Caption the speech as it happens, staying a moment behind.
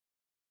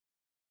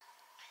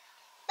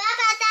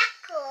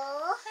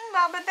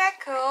বাবা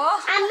দেখো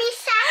আমি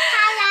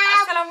সাকালাম।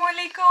 আসসালামু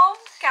আলাইকুম,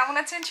 কেমন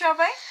আছেন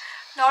সবাই?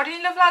 নরিন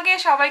নীলা ব্লগে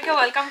সবাইকে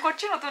ওয়েলকাম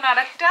করছি নতুন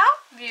আরেকটা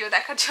ভিডিও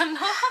দেখার জন্য।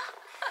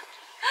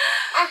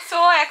 সো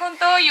এখন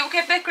তো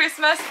ইউকেতে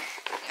ক্রিসমাস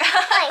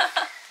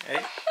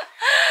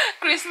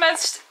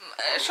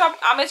সব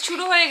আমেজ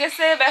শুরু হয়ে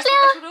গেছে,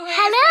 ব্যস্ততা শুরু হয়ে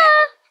গেছে।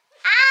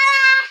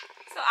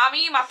 সো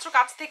আমি মাত্র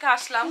কাজ থেকে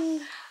আসলাম।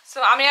 সো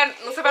আমি আর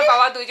নুসেবার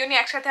বাবা দুইজনই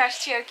একসাথে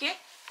আসছি আর কি।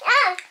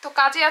 তো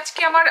কাজে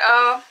আজকে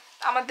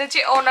আমাদের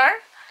যে ওনার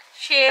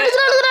সে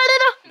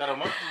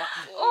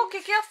ওকে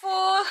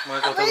কেয়ারফুল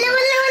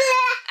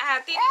হ্যাঁ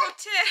তিনি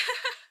হচ্ছে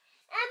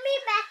আমি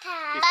ব্যথা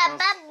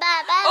বাবা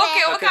বাবা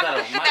ওকে ওকে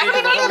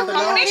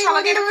আপনি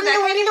সবাইকে একটু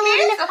দেখাই দিন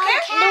প্লিজ। ওকে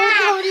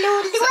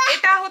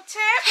এটা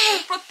হচ্ছে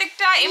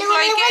প্রত্যেকটা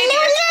এমপ্লয়িকে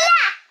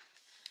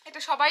এটা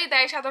সবাই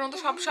দেয় সাধারণত,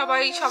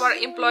 সবাই সবার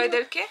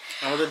এমপ্লয়িদেরকে,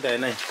 আমাদের দেয়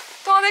নাই,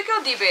 তোমাদেরকেও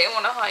দিবে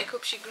মনে হয়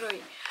খুব শীঘ্রই।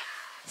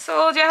 সো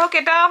যাই হোক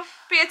এটা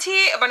পেয়েছি,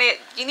 মানে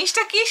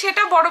জিনিসটা কি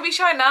সেটা বড়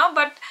বিষয় না,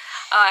 বাট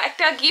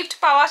একটা গিফট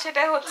পাওয়া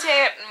সেটা হচ্ছে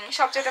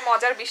সবচেয়ে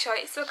মজার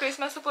বিষয়। সো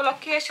ক্রিসমাস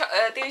উপলক্ষে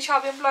তিনি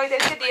সব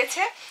এমপ্লয়িদেরকে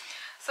দিয়েছে।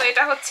 সো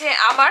এটা হচ্ছে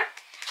আমার।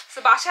 সো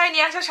বাসায়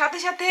নিয়ে আসার সাথে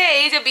সাথে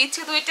এই যে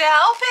বিচ্ছু দুইটা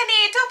ওপেন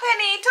ইট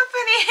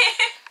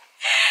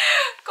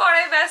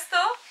করে ব্যস্ত।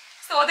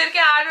 সো ওদেরকে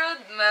আর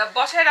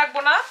বসায় রাখবো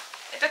না,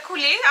 এটা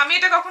খুলি। আমি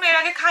এটা কখনো এর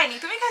আগে খাইনি,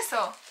 তুমি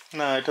খাইছো?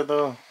 না, এটা তো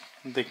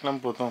দেখলাম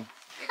প্রথম,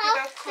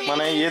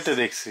 মানে ইয়েতে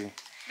দেখছি।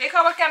 দেখো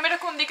আবার ক্যামেরা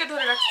কোন দিকে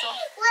ধরে রাখছো,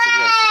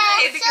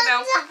 এদিকে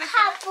দাও।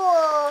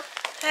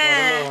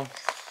 হ্যাঁ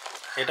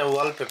এটা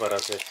ওয়ালপেপার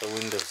আছে একটা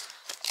উইন্ডোজ,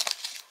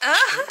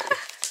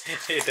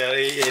 এটা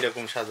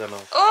এইরকম সাজানো।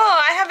 ও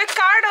I have a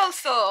card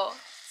also,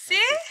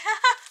 C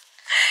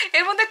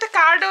এর মধ্যে একটা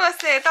কার্ডও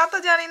আছে, তা তো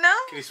জানি না।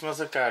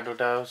 ক্রিসমাসের কার্ড,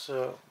 ওটা হচ্ছে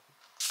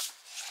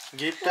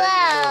গিফট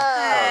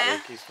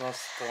ক্রিসমাস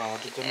তো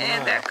আমাদের জন্য না।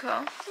 দেখো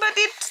but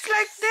it's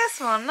like this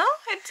one, no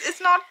it's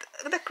not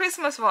the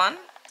Christmas one.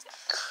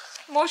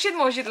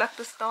 মসজিদ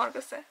লাগতেছে তোমার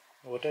কাছে।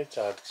 ওটাই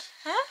চার্জ।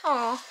 হ্যাঁ ও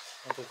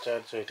ওটা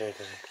চার্জ, ওইটাই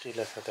করে কি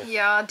লেখা থাকে?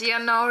 Yeah, dear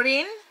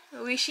Naurin,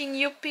 wishing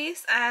you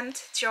peace and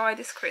joy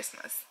this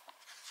Christmas.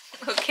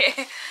 Okay.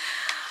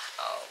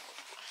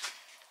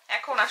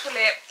 এখন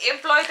আসলে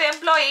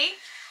এমপ্লয়ি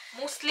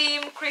মুসলিম,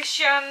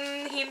 খ্রিস্টান,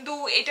 হিন্দু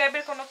এই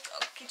টাইপের কোনো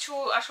কিছু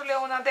আসলে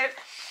ওনাদের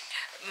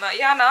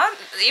ইয়া না,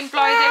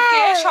 এমপ্লয়িদেরকে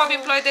সব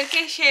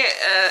এমপ্লয়িদেরকে সে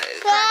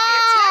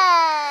দিয়েছে।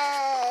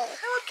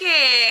 Okay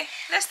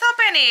let's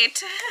open it.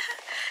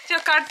 যে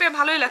কার্ড পেয়ে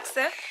ভালোই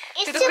লাগছে,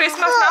 কিন্তু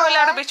ক্রিসমাস না হলে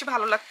আরো বেশি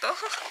ভালো লাগতো।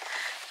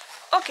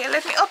 Okay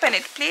let me open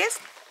it please.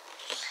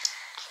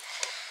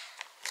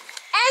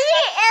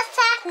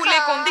 খুলে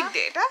কোন দিক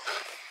দিয়ে এটা?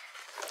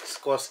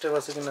 স্কচ টেপ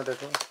আছে কিনা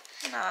দেখো।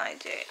 না এই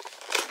যে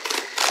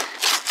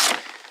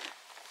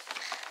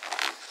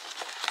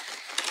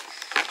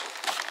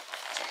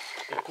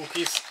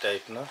কুকিজ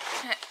টাইপ না।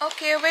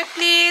 Okay wait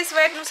please,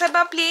 wait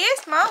মুসাবা please,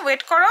 মা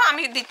ওয়েট করো,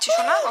 আমি দিচ্ছি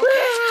শোনা।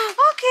 ওকে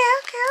ওকে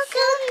ওকে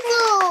ওকে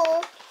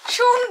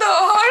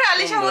সুন্দর,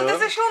 আলিশা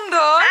বলতেছে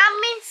সুন্দর।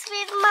 আমি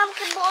সুইট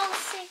মামকে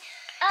বলছি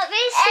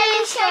আমি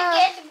আলিশা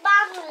গেট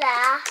বাংলা।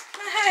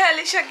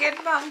 আলিশা গেট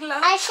বাংলা।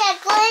 আশা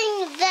গোইং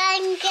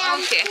দেন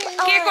ওকে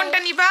কে কোনটা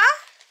নিবা?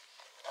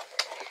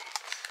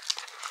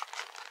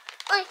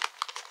 ওই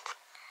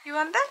ইউ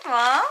ওয়ান্ট দ্যাট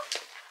মা?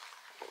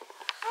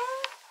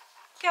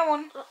 কেমন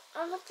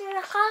আমাকে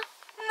রাখা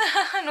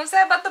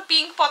নুসাইবা তো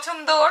পিঙ্ক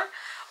পছন্দ, ওর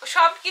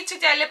সব কিছু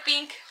চাইলে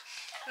পিঙ্ক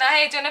না,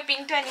 এই জন্য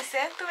পিঙ্কটা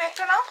নিছে। তুমি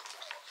একটা নাও।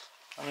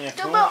 আমি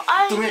একটা,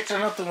 তুমি একটা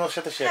নাও, তোমার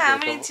সাথে শেয়ার হ্যাঁ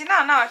করব। আমি নিচ্ছি, না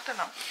না একটা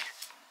নাও।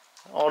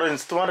 অরেঞ্জ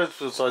তোমার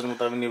চয়েস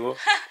মতো আমি নিব।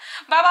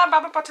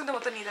 বাবা পছন্দ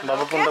মতো নিয়ে দাও।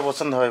 বাবা কোনটা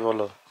পছন্দ হয়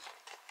বলো।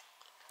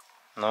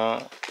 No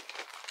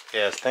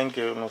yes thank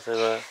you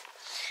Nusaiba.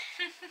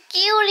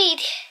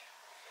 কিউরিড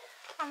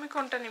আমি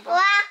কোনটা নিব?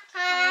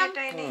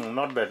 এটাই নিই।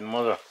 নট ব্যাড,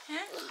 মজা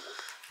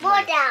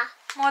মজা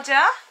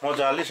মজা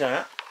মজা আলিশা।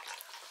 হ্যাঁ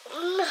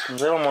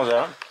যেও মজা।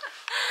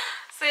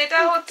 সো এটা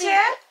হচ্ছে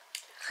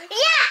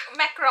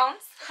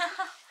ম্যাক্রনস।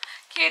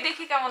 খেয়ে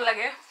দেখি কেমন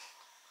লাগে।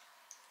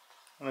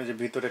 ওই যে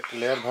ভিতরে একটা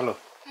লেয়ার ভালো।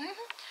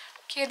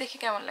 খেয়ে দেখি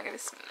কেমন লাগে।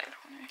 বিসমিল্লাহির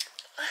রহমানির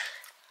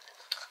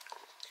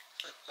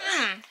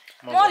রহিম।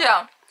 মজা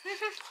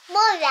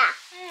মজা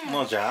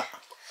মজা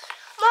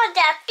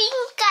মজা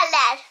pink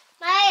colour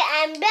my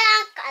and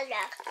black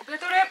colour.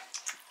 ভিতরে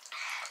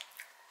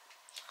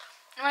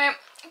মানে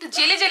একটু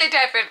জেলি জেলি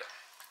টাইপের,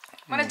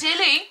 মানে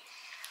জেলি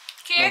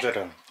কেক,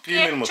 মজাটা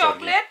ক্রিমের মতো,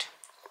 চকলেট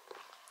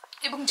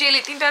এবং জেলি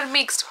তিনটার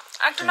মিক্সড।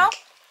 একটা নাও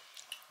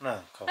না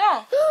খাও।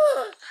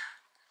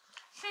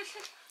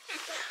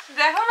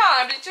 দেখো না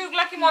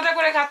বিচুরগুলা কি মজা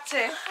করে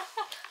খাচ্ছে।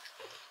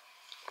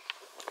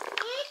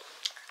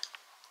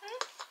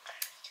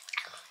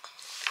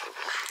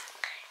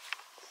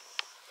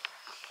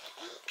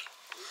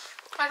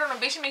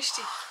 বেশি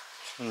মিষ্টি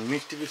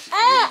মিষ্টি বেশি।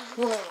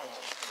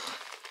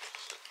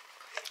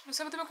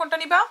 মুসাবা তুমি কোনটা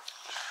নিবা?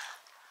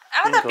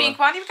 Another pink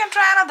one. You can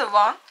try another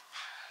one.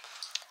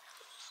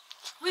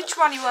 Which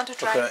one you want to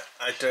try? Okay,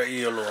 I try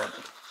yellow one.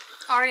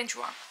 Orange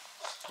one.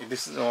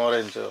 This is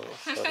orange.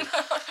 Sorry.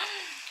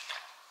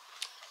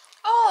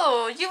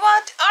 Oh, you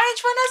want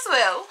orange one as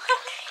well?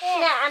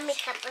 No, I'm a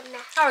couple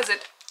now. How is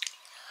it?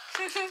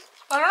 I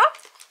don't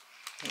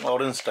know.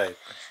 Orange type.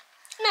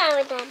 No,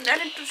 we don't. Then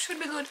it should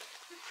be good.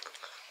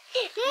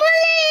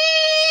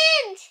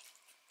 Mullins!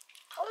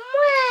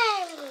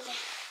 Mullins!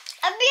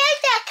 I'm like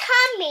that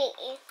coming.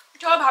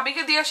 চলো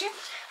ভাবিকে দিয়ে আসি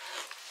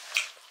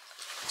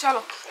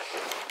চলো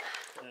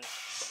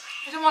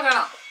এটা মজা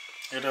না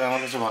এটা আমার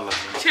কাছে ভালো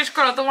লাগছে শেষ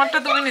করো তোমারটা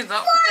তুমি নিয়ে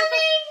যাও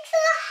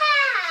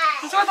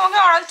বুঝছো তোমাকে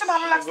অরেঞ্জটা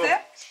ভালো লাগছে যাও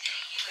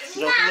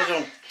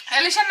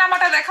এলিশার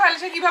নামাটা দেখো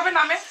এলিশা কিভাবে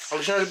নামে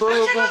আলিশা গো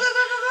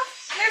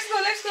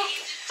লেটস গো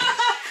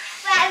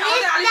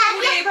আমাদের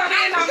আলিশা এইভাবে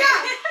নামে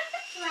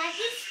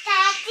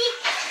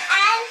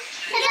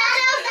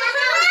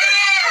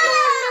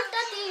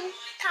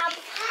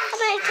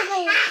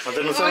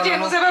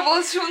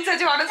শুনছে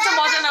যে অরেঞ্জটা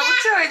মজা না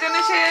বুঝছো ওই জন্য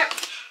সে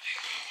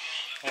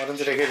অরেঞ্জ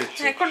রেখে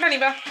দিচ্ছে কোনটা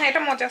নিবা হ্যাঁ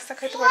এটা মজা আছে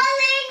খেতে পারো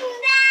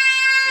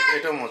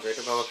এটা মজা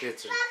এটা বাবা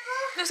খেয়েছে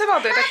বুঝতে পারো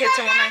এটা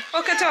খেয়েছে মনে হয়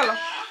ওকে চলো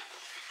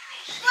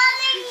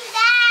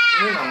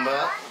তুমি নাম্বা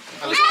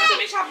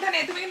তুমি সাবধানে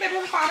তুমি কিন্তু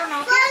এভাবে পারো না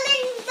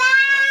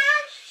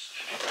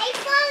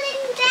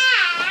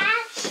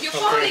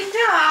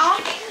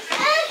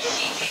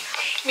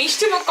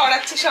মিষ্টি মুখ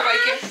করাচ্ছি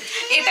সবাইকে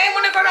এটাই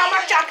মনে করো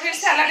আমার চাকরির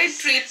স্যালারির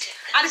ট্রিট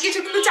আর কিছু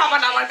কিন্তু চাবা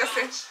না আমার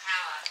কাছে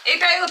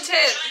এটাই হচ্ছে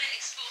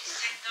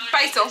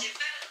পাইছো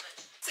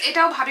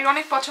এটাও ভাবির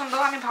অনেক পছন্দ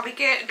আমি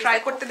ভাবিকে ট্রাই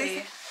করতে দিই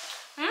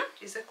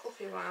It's a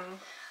coffee one.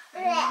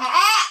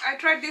 I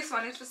tried this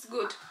one it was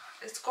good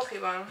It's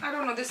coffee one. I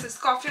don't know this is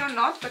coffee or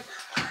not but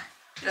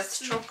That's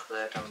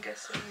chocolate, I'm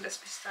guessing. That's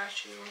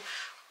pistachio.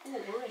 Oh,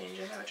 orange.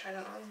 I've never tried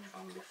an orange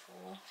one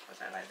before. But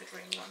I like the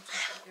green one. So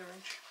I like the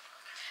orange.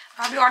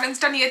 ভাবি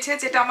অরেঞ্জটা নিয়েছে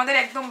যেটা আমাদের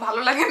একদম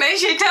ভালো লাগে নাই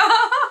সেটা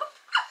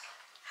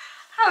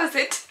How is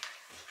it?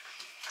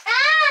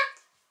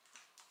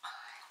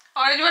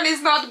 Orange one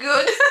is not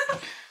good.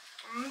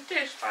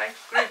 Tastes like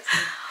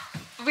grapefruit.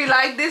 We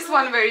like this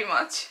one very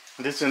much.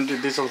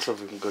 This also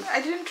good. I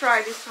didn't try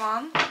this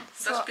one.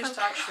 That's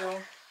pistachio.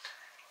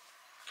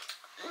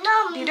 No,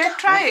 Did I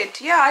try it?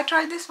 Yeah, I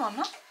tried this one,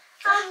 no?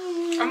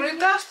 I mean, it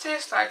does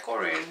taste like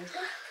orange.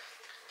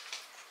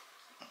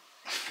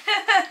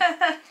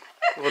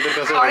 ওদের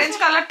কাছে Orange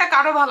কালারটা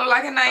কারো ভালো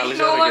লাগে নাই.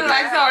 Alisha No one রেখে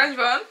likes the orange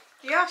one.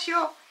 Yeah,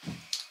 sure.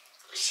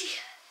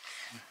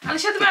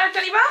 Alisha তুমি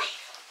আরেকটা নিবা?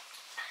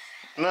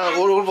 না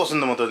ওর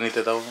পছন্দ মতো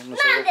নিতে দাও not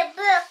the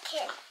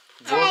broken.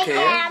 Okay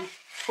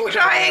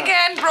Try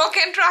again,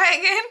 broken, try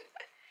again.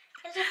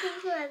 There's a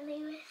pink one,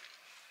 baby.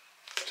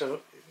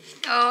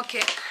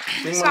 Okay.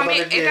 So আমি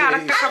এটা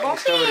আরেকটা খাবো.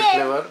 Strawberry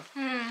flavour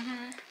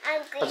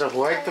I'm green. আচ্ছা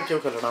হোয়াইট তো কেউ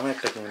খেলো না আমি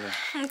একটা কিনে নিই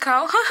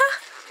খাও.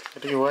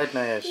 এটা কি হোয়াইট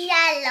না ash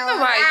Yellow.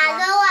 white one.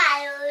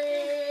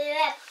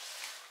 Yellow.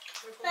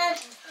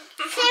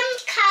 Same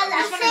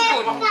color. Same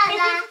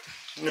color.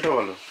 এটা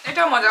ভালো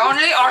এটা mojা.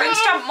 Only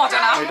orange-টা মজা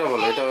না. এটা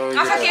ভালো এটা ওই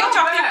আচ্ছা কেউ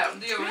chocolate Yeah,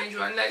 the orange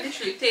one. Like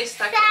literally tastes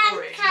like Same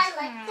orange.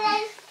 color.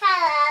 Same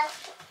color.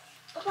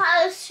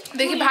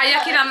 দেখি ভাইয়া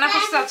কি রান্না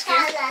করছে আজকে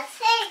Color.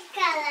 Same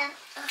color.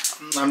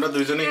 আমরা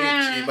দুইজনেই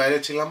বাইরে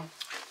ছিলাম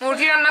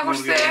মুরগি রান্না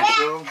করছে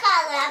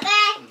Color.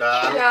 Back.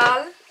 ডাল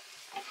ডাল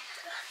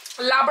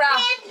লাবড়া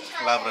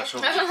লাবড়া সব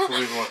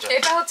খুবই মজা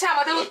এটা হচ্ছে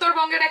আমাদের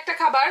উত্তরবঙ্গের একটা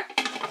খাবার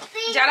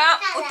যারা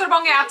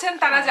উত্তরবঙ্গে আছেন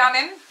তারা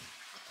জানেন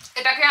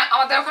এটাকে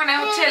আমাদের ওখানে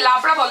হচ্ছে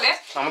লাবড়া বলে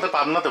আমাদের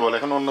পাবনাতে বলে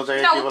এখন অন্য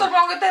জায়গায় না কি বলে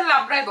উত্তরবঙ্গতে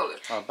লাবড়াই বলে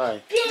তাই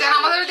যারা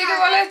আমাদের ওদিকে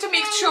বলে হচ্ছে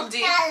মিক্সড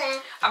সবজি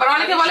আবার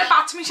অনেকে বলে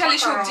পাঁচমিশালি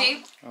সবজি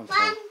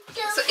আচ্ছা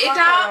So,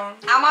 এটা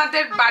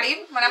আমাদের বাড়ি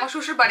মানে আমার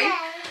শ্বশুর বাড়ি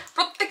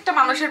প্রত্যেকটা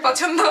মানুষের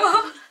পছন্দ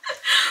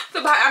তো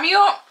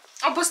আমিও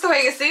অভ্যস্ত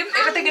হয়ে গেছি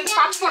এটাতে কিন্তু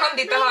 5 ফোড়ন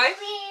দিতে হয়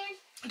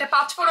এটা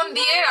 5 ফোড়ন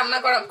দিয়ে রান্না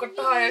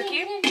করতে হয় আর কি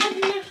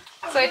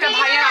তো এটা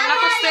ভাইয়া রান্না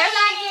করতে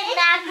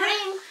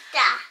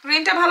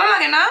গ্রিনটা ভালো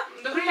লাগে না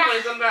The green one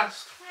is the best.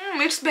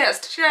 It's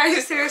best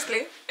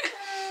seriously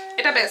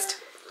এটা বেস্ট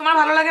তোমার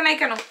ভালো লাগে নাই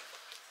কেন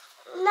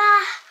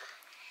Nah,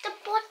 the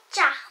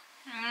butcher.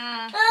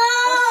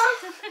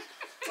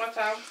 What's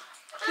up?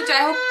 তো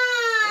যাই হোক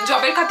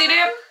জবের খাতিরে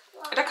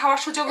এটা খাওয়ার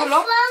সুযোগ হলো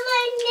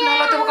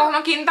নাহলে তো কখনো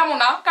কিনতামও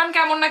না কারণ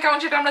কেমন না কেমন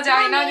সেটা আমরা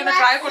জানি না ওই জন্য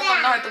ট্রাই করতাম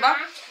না হয়তো বা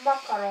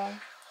Macaron.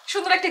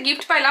 সুন্দর একটা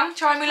গিফট পাইলাম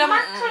সবাই মিলে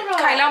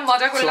খাইলাম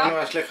মজা করলাম সোনু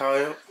আসলে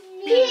খাওয়ায়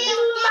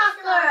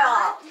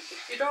Macaron.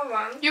 You don't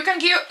want? You can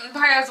give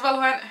Bhai as well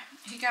when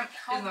he can.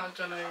 He's not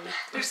gonna eat.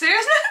 You're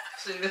serious?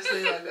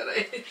 Seriously, not gonna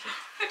eat.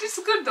 It is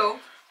good though.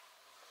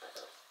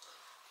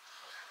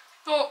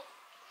 তো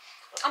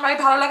আমার এই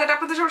ভালো লাগাটা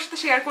আপনাদের সবার সাথে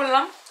শেয়ার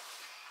করলাম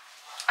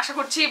আশা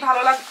করছি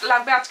ভালো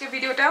লাগবে আজকের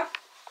ভিডিওটা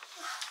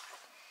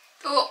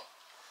তো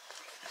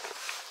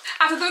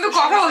আচ্ছা তুমি তো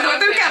কথা বলতে পারো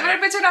তুমি ক্যামেরার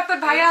পেছনে আপনার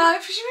ভাইয়া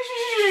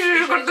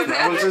করতেছে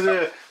বলছে যে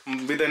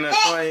বিদায় নেওয়ার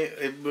সময়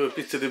এই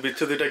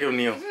বিচ্ছেদিটা কেউ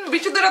নিও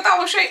বিচ্ছুদেরা তো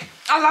অবশ্যই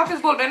আল্লাহ হাফেজ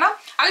বলবে না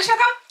আলিশা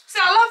কাম সে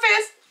আল্লাহ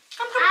হাফেজ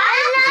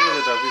পিছনে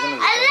যেতে পিছনে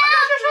যেতে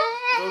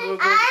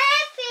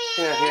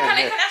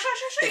এখানে আসো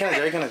আসো আসো এখানে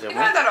যাও এখানে যাও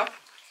এখানে দাঁড়াও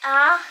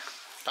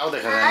তাও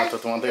দেখা যায় না তো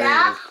তোমাদের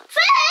আল্লাহ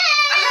হাফেজ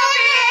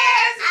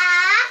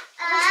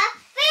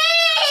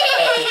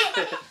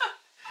Ah,